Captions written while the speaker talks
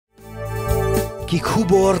ki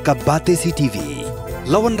khubor ka bate si TV.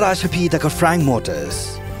 Lawan Rashaphi da ka Frank Motors.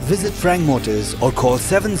 Visit Frank Motors or call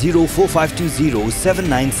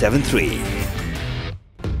 7045207973.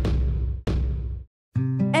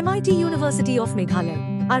 MIT University of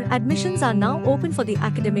Meghalaya. Our admissions are now open for the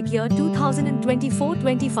academic year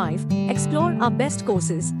 2024-25. Explore our best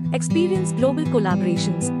courses. Experience global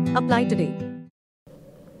collaborations. Apply today.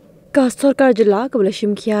 Ka Sorkar jila ka wala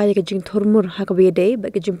shimkhia ya ka jing thormur ha ka wede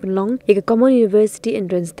ba ka jing pinlong ya ka common university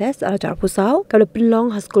entrance test ara jar pusao ka wala pinlong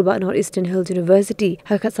ha school ba Northeastern Hills University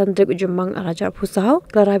ha ka santrek ujumang ara jar pusao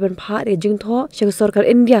ka raiban pha ya jing tho sha ka Sorkar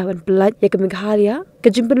India ban Pyllait ya ka Meghalaya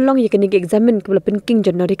ka jing pinlong ya ka nig examine ka wala pinking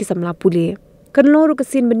January ki samla puli Kanloro ka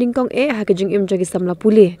sin banding kong ha ka jing imja ki samla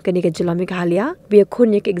puli kani ka jila Meghalaya bi khon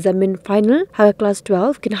ya ka examine final ha ka class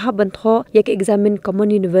 12 kin ha ban tho ya ka examine common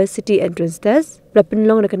university entrance test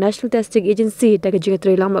Lapinlong na National Testing Agency daga jing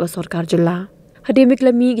trailang ka Sorkar jila. Hadimik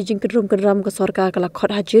lami ki jing kadrum kadram ka Sorkar kala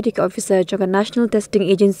khot haji dik officer jaga National Testing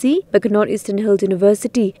Agency bag Northeastern Hills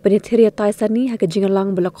University bani theria taisani ha ka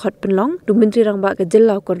jingalang bala khot pinlong du menteri rang ba ka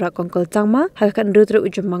jilla kon ra kongkol changma ha ka nrutre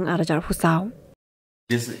ujumang arajar husau.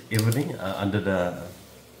 This evening under the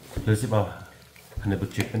leadership of Honorable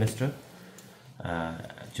Chief Minister,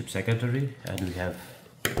 Chief Secretary, and we have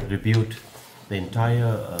reviewed the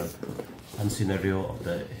entire scenario of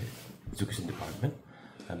the education department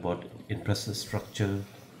about infrastructure,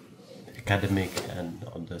 academic, and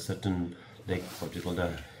on the certain like what we call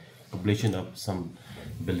the completion of some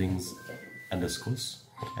buildings and the schools,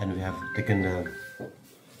 and we have taken a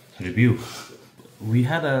review. We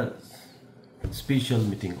had a special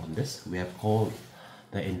meeting on this. We have called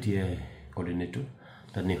the NTA coordinator,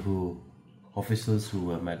 the NEHU officers who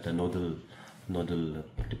were at the nodal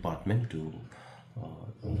department to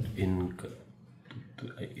in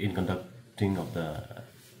conducting of the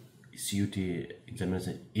CUT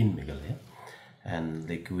examination in Meghalaya, and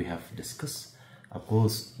like we have discussed, of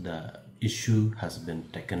course the issue has been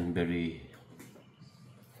taken very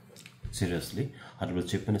seriously. Honorable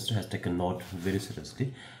Chief Minister has taken note very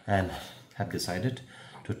seriously and have decided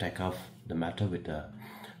to take off the matter with the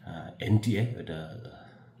NTA, with the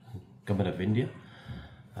Government of India,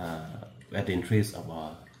 at the interest of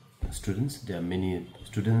our students. There are many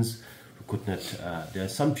students who could not, there are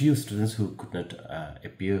some few students who could not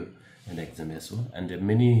appear in the exam as well, and there are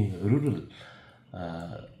many rural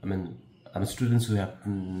students who have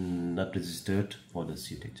not registered for the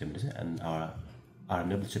CUT examination, and our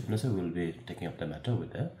Honorable Chief Minister will be taking up the matter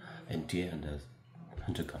with the NTA and the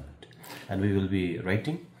central government, and we will be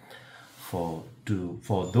writing for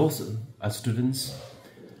those students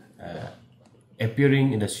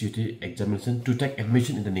appearing in the CUT examination to take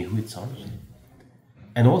admission in the NEHU itself,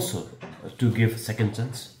 and also to give second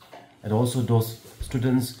chance, and also those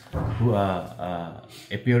students who are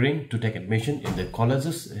appearing to take admission in the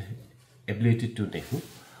colleges affiliated to NEHU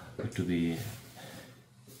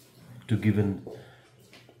to given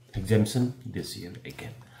exemption this year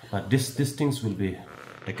again. But these things will be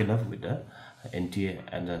taken up with the NTA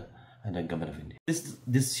and the Government of India. This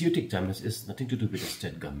CUT examination is nothing to do with the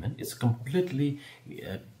state government. It's completely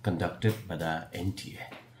conducted by the NTA,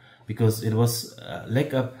 because it was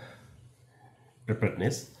lack of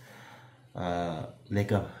preparedness,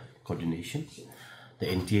 lack of coordination. The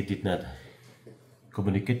NTA did not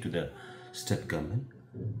communicate to the state government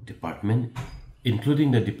department, including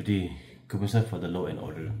the Deputy Commissioner for the Law and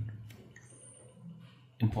Order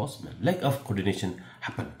Enforcement. Lack of coordination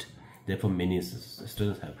happened. Therefore, many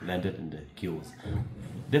students have landed in the queues.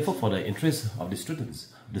 Therefore, for the interest of the students,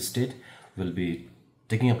 the state will be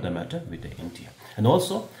taking up the matter with the NTA. And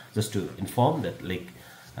also, just to inform that, like,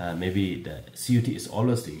 maybe the CUT is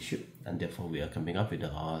always the issue, and therefore we are coming up with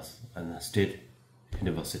our state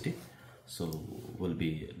university. So, will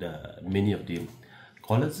be many of the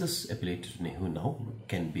colleges affiliated to NEHU now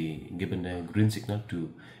can be given a green signal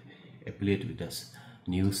to affiliate with us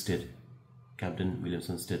new state, Captain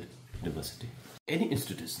Williamson State University. Any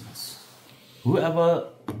institutions, whoever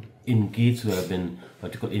engaged, who have been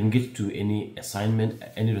engaged to any assignment,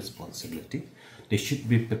 any responsibility, they should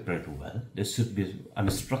be prepared well. They should be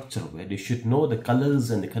structured well. They should know the colors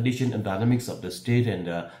and the condition and dynamics of the state and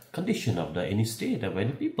the condition of any state of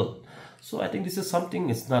any people. So I think this is something.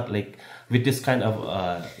 It's not like with this kind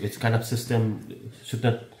of system should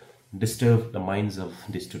not disturb the minds of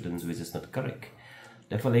the students, which is not correct.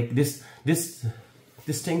 Therefore, like this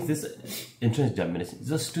entrance examination is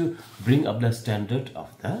just to bring up the standard of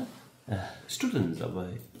the students of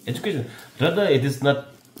education. Rather, it is not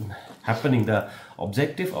happening. The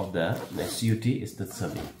objective of the CUT is the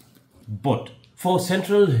serving. But for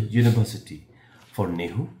Central University, for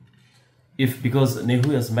NEHU, because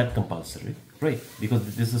NEHU has made compulsory, right?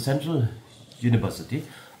 Because this is a central university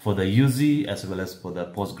for the UG as well as for the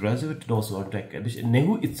postgraduate. Those who want to take admission in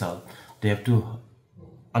NEHU itself, they have to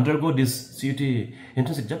undergo this CUT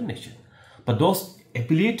entrance examination. But those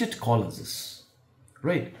affiliated colleges,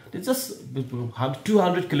 right, it's just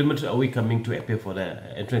 200 kilometers away coming to appear for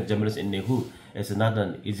the entrance examination in NEHU. It's not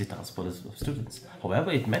an easy task for the students.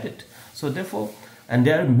 However, it made it. So therefore, and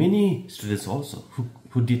there are many students also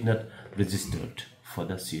who did not register for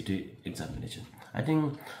the CUT examination. I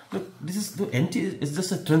think, look, this is the NT is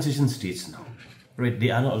just a transition stage now, right? They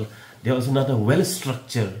are also not a well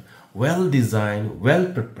structured, well designed, well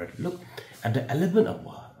prepared. Look, at the 11th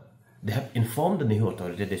hour, they have informed the NEHU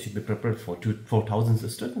authority that they should be prepared for 4,000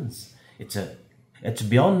 students. It's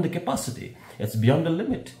beyond the capacity. It's beyond the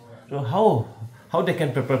limit. So how they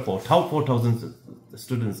can prepare for 4,000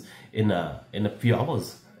 students in a few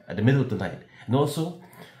hours at the middle of the night? And also,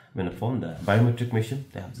 when I formed the biometric machine,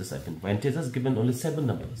 they have just NT has given only 7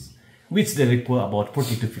 numbers, which they require about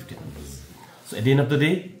 40 to 50 numbers. So at the end of the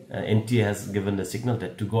day, NT has given the signal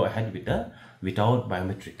that to go ahead with without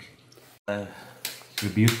biometric.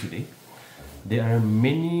 Review today. There are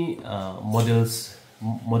many model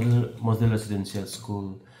residential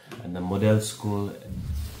school and the model school,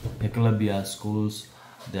 Meghalaya schools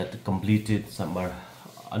that completed, some are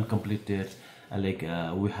uncompleted. Like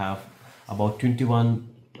we have about 20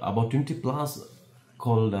 plus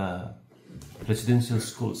called residential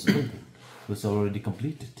schools which are already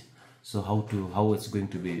completed. So how it's going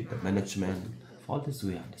to be the management, all this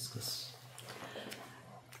we have discussed.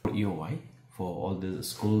 EOI for all the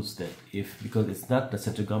schools that because it's not the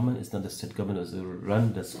central government, it's not the state government who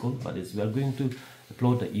run the school, but we are going to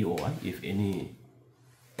upload the EOI if any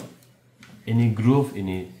group,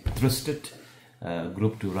 any trusted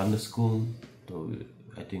group to run the school. So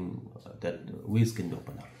I think that ways can be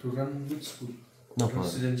opened up. To run which school? No,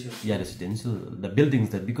 residential. Yeah, residential. The buildings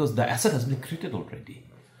that because the asset has been created already.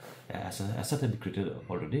 Asset has been created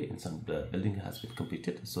already, and some the building has been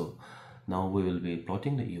completed. So now we will be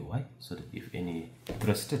plotting the EOI so that if any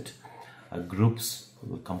trusted groups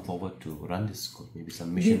will come forward to run this school, maybe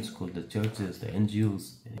some mission school, the churches, the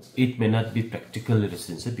NGOs. It may not be practically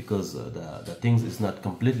residential because the things is not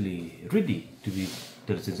completely ready to be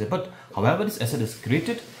the residential. But however this asset is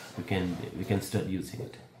created, we can start using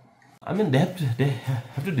it. I mean, they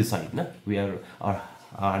have to decide. No? We are our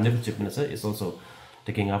Honorable Chief Minister is also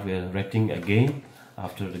taking up. We are writing again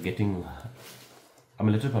after getting a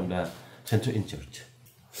letter from the Central in Church.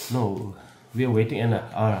 No, we are waiting, and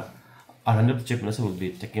our Honorable Chief Minister will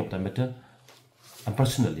be taking up the matter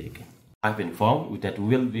personally again. I've informed that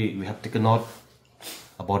we have taken out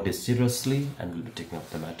about this seriously, and we'll be taking up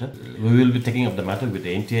the matter. We will be taking up the matter with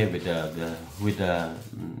the NTA, with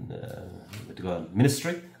the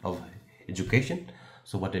Ministry of Education.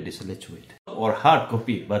 So what it is, let's wait. Or hard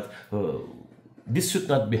copy, but this should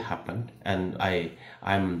not be happened, and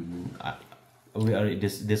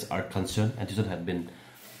this are concerned, and this should have been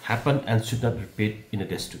happened and should not repeat in the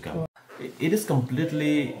days to come. It is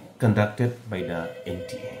completely conducted by the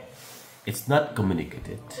NTA. It's not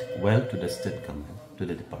communicated well to the state government, to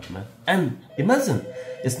the department, and imagine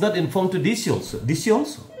it's not informed to DC also. DC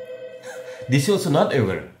also not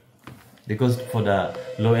aware, because for the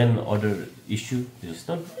law and order issue, it's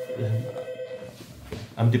not.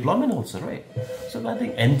 Deployment also, right? So I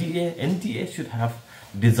think NTA should have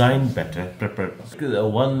designed better, prepared.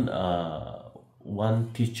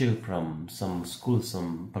 One teacher from some school,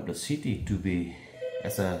 some public city to be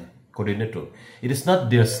as a coordinator. It is not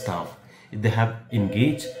their staff. They have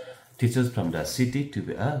engaged teachers from the city to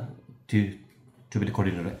be the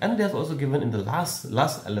coordinator, and they have also given in the last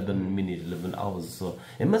 11 hours. So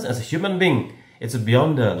imagine as a human being, it's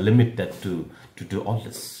beyond the limit that to do all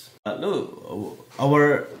this. No,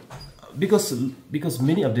 because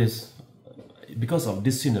many of this, because of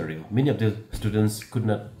this scenario, many of the students could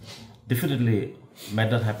not, definitely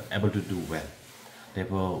might not have able to do well.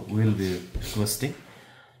 Therefore, we will be requesting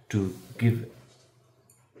to give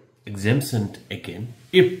exemption again,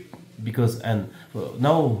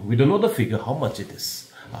 now we don't know the figure how much it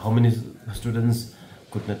is, how many students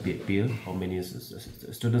could not be appealed, how many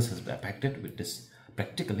students has been affected with this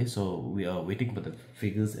practically. So we are waiting for the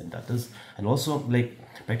figures and data, and also like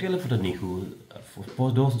practically for the NEHU,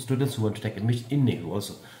 for those students who want to take admission in NEHU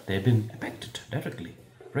also, they have been affected directly,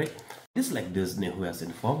 right? This NEHU has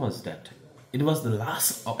informed us that it was the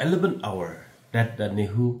last 11 hour that the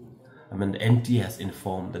NEHU, the NT has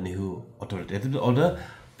informed the NEHU authority. It will order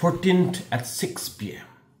 14th at 6 p.m.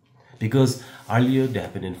 because earlier they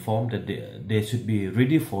have been informed that they should be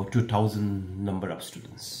ready for 2,000 number of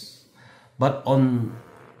students. But on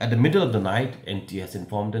at the middle of the night, NT has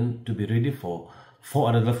informed them to be ready for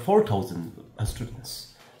another 4,000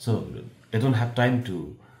 students. So they don't have time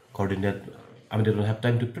to coordinate. I mean, they don't have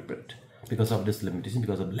time to prepare it because of this limitation,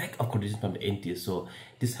 because of lack of coordination from the NT. So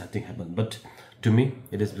this thing happened. But to me,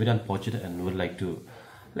 it is very unfortunate, and would like to,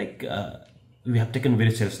 we have taken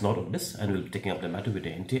very serious note of this, and we'll be taking up the matter with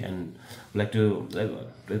the NT, and would like to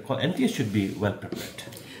call NT should be well prepared.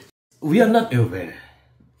 We are not aware.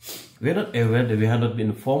 We are not aware that we have not been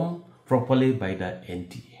informed properly by the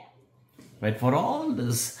NT. Right, for all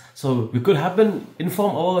this, so we could have been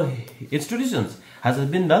informed our institutions, has it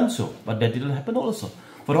been done so, but that didn't happen also.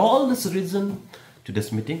 For all this reason, to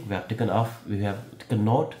this meeting, we have taken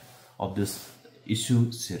note of this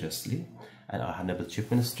issue seriously, and our Honorable Chief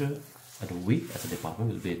Minister and we as a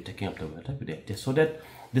department will be taking up the matter with the NT, so that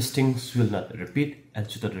these things will not repeat and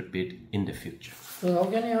should not repeat in the future.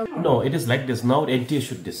 No, it is like this. Now NT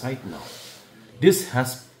should decide now. This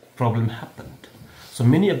has problem happened. So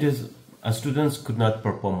many of these students could not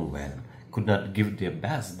perform well, could not give their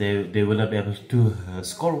best. They will not be able to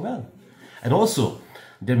score well. And also,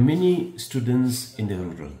 there are many students in the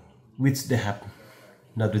rural which they have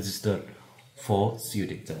not registered for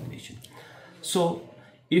CUT examination. So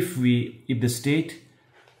if the state,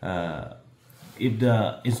 if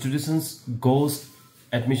the institutions goes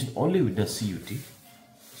admission only with the CUT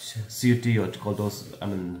or to call those,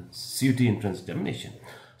 CUT entrance examination,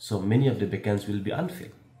 so many of the vacancies will be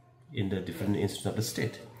unfilled in the different institutions of the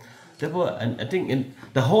state. Therefore, and I think in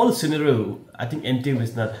the whole scenario, I think NT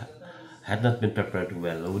had not been prepared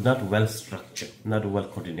well, or not well structured, not well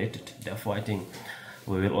coordinated. Therefore, I think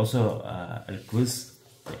we will also request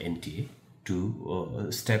the NT to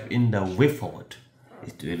step in the way forward.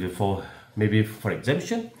 It will be maybe for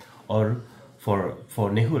exemption or for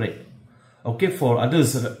NEHU, right? Okay, for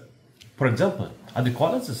others, for example, other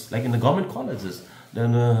colleges, like in the government colleges,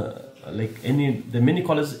 then the many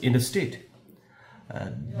colleges in the state,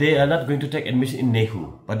 they are not going to take admission in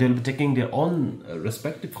NEHU, but they will be taking their own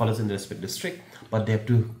respective colleges in the respective district, but they have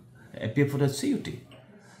to appear for the CUT.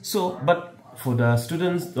 So, but for the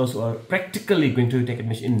students, those who are practically going to take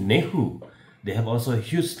admission in NEHU, they have also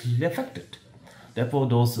hugely affected. Therefore,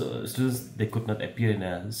 those students, they could not appear in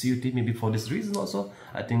a CUT. Maybe for this reason also,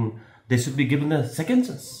 I think they should be given a second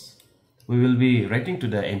chance. We will be writing to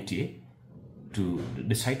the MTA to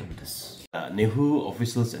decide on this. NEHU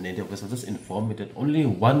officials and NT officials informed me that only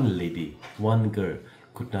one lady, one girl,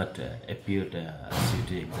 could not appear the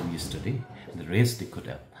CUT exam yesterday. The rest they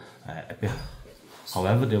could appear.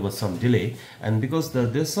 However, there was some delay, and because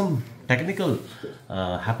there's some technical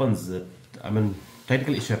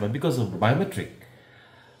technical issue happened because of biometric.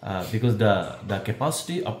 Because the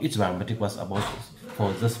capacity of each biometric was about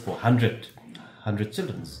just for 100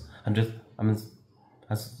 children,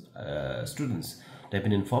 students. They've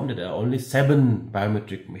been informed that there are only 7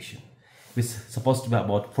 biometric machines, which is supposed to be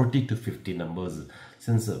about 40 to 50 numbers.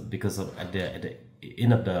 Since because of at the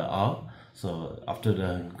end of the hour, so after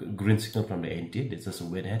the green signal from the NT, they just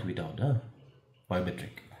went ahead without the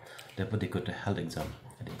biometric. Therefore, they could hold the exam.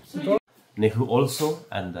 NEHU also,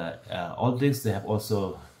 and all this they have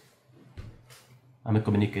also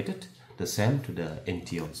communicated the same to the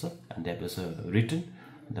NT also, and they have also written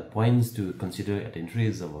the points to consider at the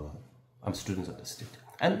entries of students of the state.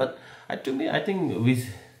 But to me, I think we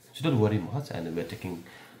shouldn't worry much, and we're taking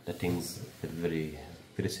the things very,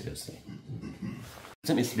 very seriously.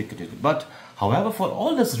 It's continued. But however, for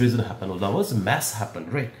all this reason happened, there was a mess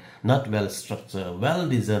happened, right? Not well structured, well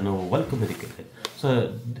designed, or well communicated.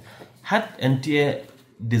 So had NTA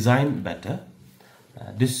designed better,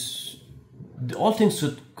 all things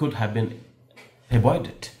could have been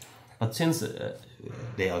avoided. But since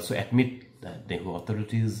they also admit that the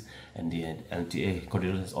authorities and the NTA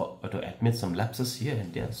coordinators to admit some lapses here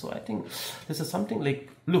and there, so I think this is something like,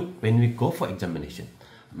 look, when we go for examination,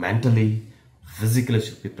 mentally, physically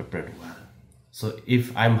should be prepared well. So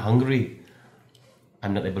if I'm hungry,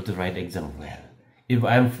 I'm not able to write the exam well. If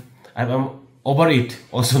I'm overeat,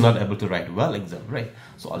 also not able to write well exam, right?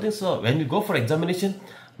 So all this, when you go for examination,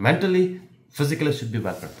 mentally, physically should be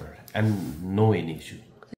well prepared and no any issue.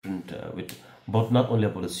 With both not only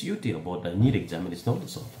about the CUT, about the NEET examination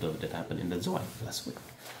also that happened in the Zoan last week.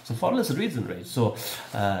 So for this reason, right? So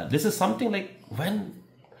this is something like when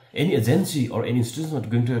any agency or any institution are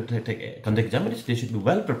going to conduct examination, they should be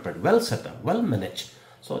well prepared, well set up, well managed.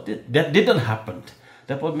 So that didn't happen.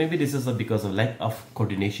 Therefore, maybe this is because of lack of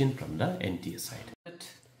coordination from the NTA side.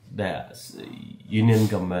 The union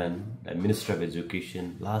government, the Ministry of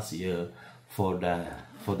Education last year for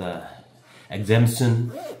the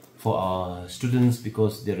exemption for our students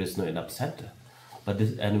because there is no enough center. But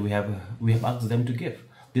this, and we have asked them to give.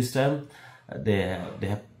 This time they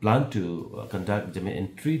have planned to conduct Jame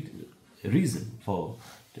in 3 regions for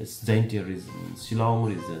this Jaintia region, Shillong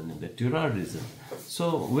region, and the Tura region.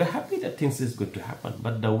 So we're happy that things is going to happen.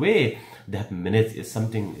 But the way they have managed is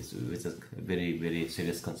something which is very, very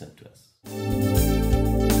serious concern to us.